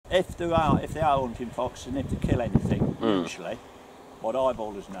if they are hunting foxes and if they kill anything, usually, what I've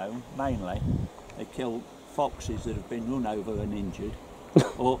always known, mainly, they kill foxes that have been run over and injured.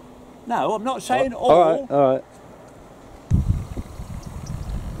 Or no, I'm not saying all. All right.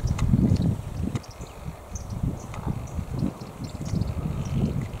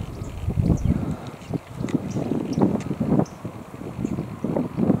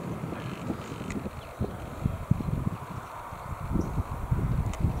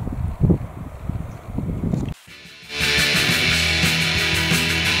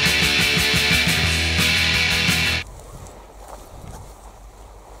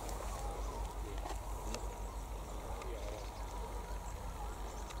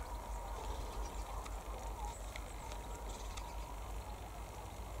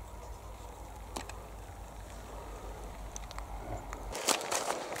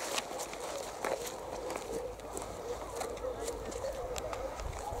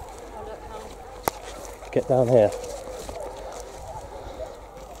 Get down here.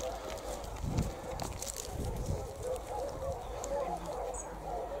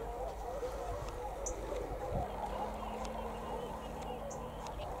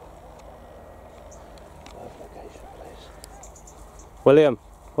 William,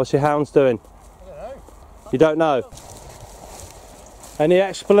 what's your hounds doing? I don't know. You don't know? Any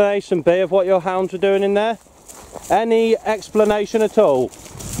explanation, B, of what your hounds are doing in there? Any explanation at all?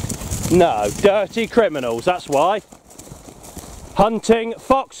 No, dirty criminals, that's why. Hunting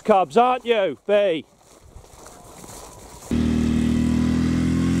fox cubs, aren't you, B?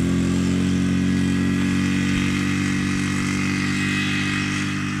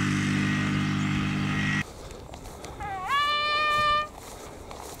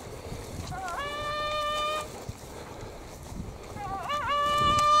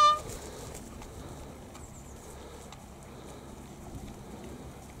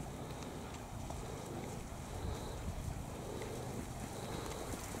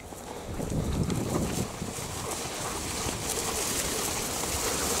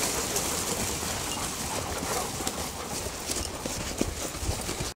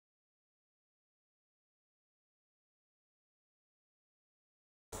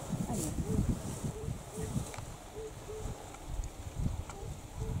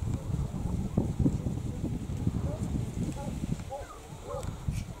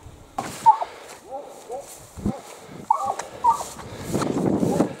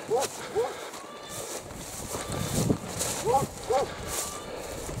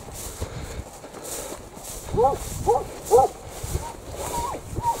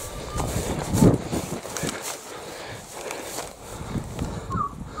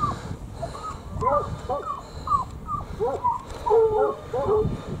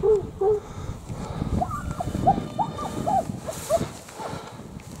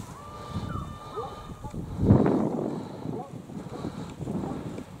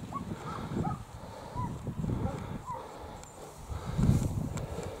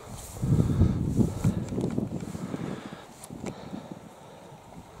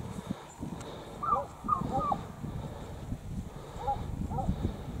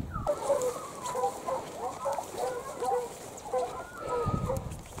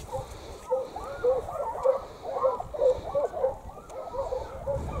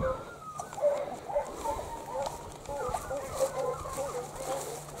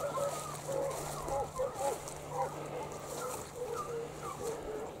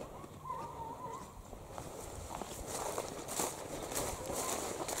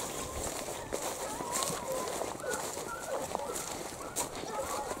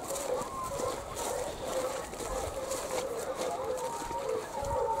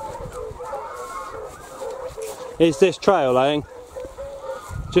 Is this trail laying?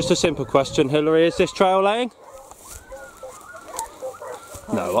 Just a simple question, Hilary, is this trail laying?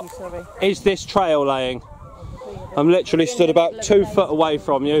 No. Is this trail laying? I'm literally stood about 2 foot away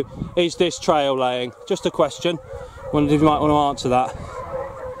from you. Is this trail laying? Just a question. Wondered if you might want to answer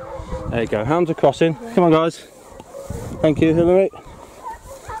that. There you go, hounds are crossing. Come on guys. Thank you, Hilary.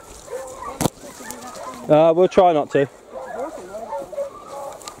 We'll try not to.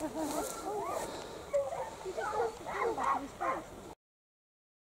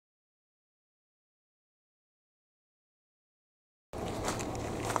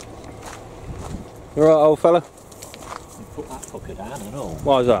 You alright, old fella? You put that fucker down and all.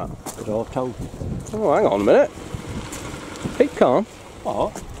 Why is that? Because I've told you. Oh, hang on a minute. Keep calm.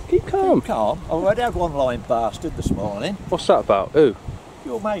 What? Keep calm. Keep calm. I already had one lying bastard this morning. What's that about? Who?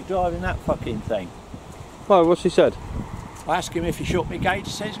 Your mate driving that fucking thing. Why, what's he said? I asked him if he shut my gate,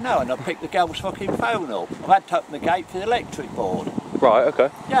 he says no, and I picked the girl's fucking phone up. I've had to open the gate for the electric board. Right, okay.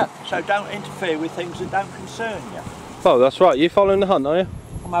 Yeah, so don't interfere with things that don't concern you. Oh, that's right. You following the hunt, are you?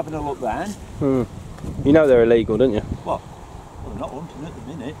 I'm having a look round. You know they're illegal, don't you? What? Well, they're not hunting at the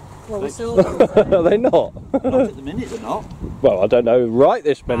minute. Well, we're still hunting. Are they not? Not at the minute, they're not. Well, I don't know right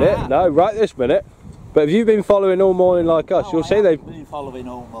this minute. Ah. No, right this minute. But have you been following all morning like us? You'll see they've been following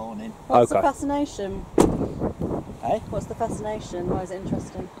all morning. What's the fascination? Eh? What's the fascination? Why is it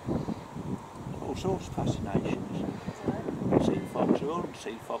interesting? All sorts of fascinations. See the fox run,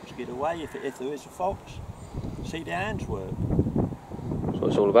 see the fox get away if there is a fox. See the hounds work. That's what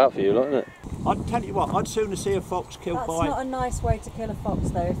it's all about for you, isn't it? I'd tell you what, I'd sooner see a fox killed That's by... not a nice way to kill a fox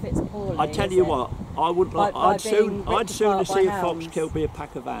though, if it's poorly. I tell you what, I would like. I'd sooner see a fox killed by a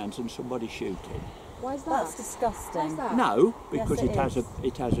pack of hounds than somebody shoot it. Why is that? That's disgusting. That? No, because yes,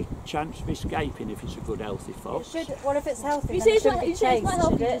 it has a chance of escaping if it's a good healthy fox. What if it's healthy? You then say it it's shouldn't not be healthy,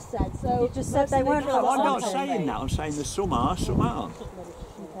 chased, you just said. So you just said they weren't No, I'm not hunting. saying that. I'm saying there's some are, some aren't.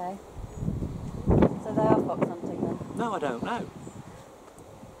 Okay. So they are fox hunting then? No, I don't know.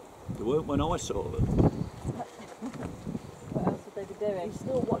 They weren't when I saw them. What else would they be doing? He's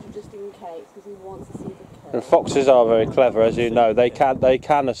still watching just in case because he wants to see the kill. And foxes are very clever, as you know. They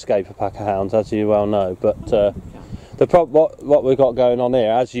can escape a pack of hounds, as you well know. But what we've got going on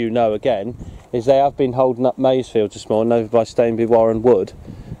here, as you know again, is they have been holding up maize fields this morning over by Stainby Warren Wood,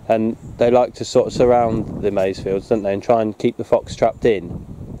 and they like to sort of surround the maize fields, don't they, and try and keep the fox trapped in.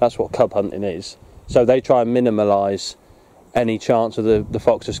 That's what cub hunting is. So they try and minimalise any chance of the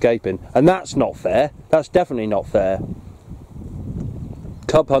fox escaping, and that's not fair. That's definitely not fair.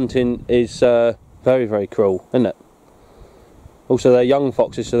 Cub hunting is very, very cruel, isn't it? Also, they're young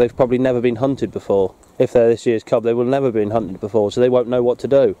foxes, so they've probably never been hunted before. If they're this year's cub, they will never have been hunted before, so they won't know what to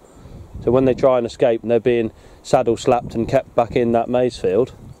do. So when they try and escape, and they're being saddle slapped and kept back in that maize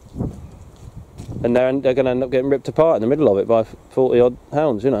field, and they're going to end up getting ripped apart in the middle of it by 40 odd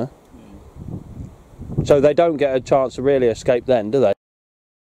hounds, you know. So they don't get a chance to really escape then, do they?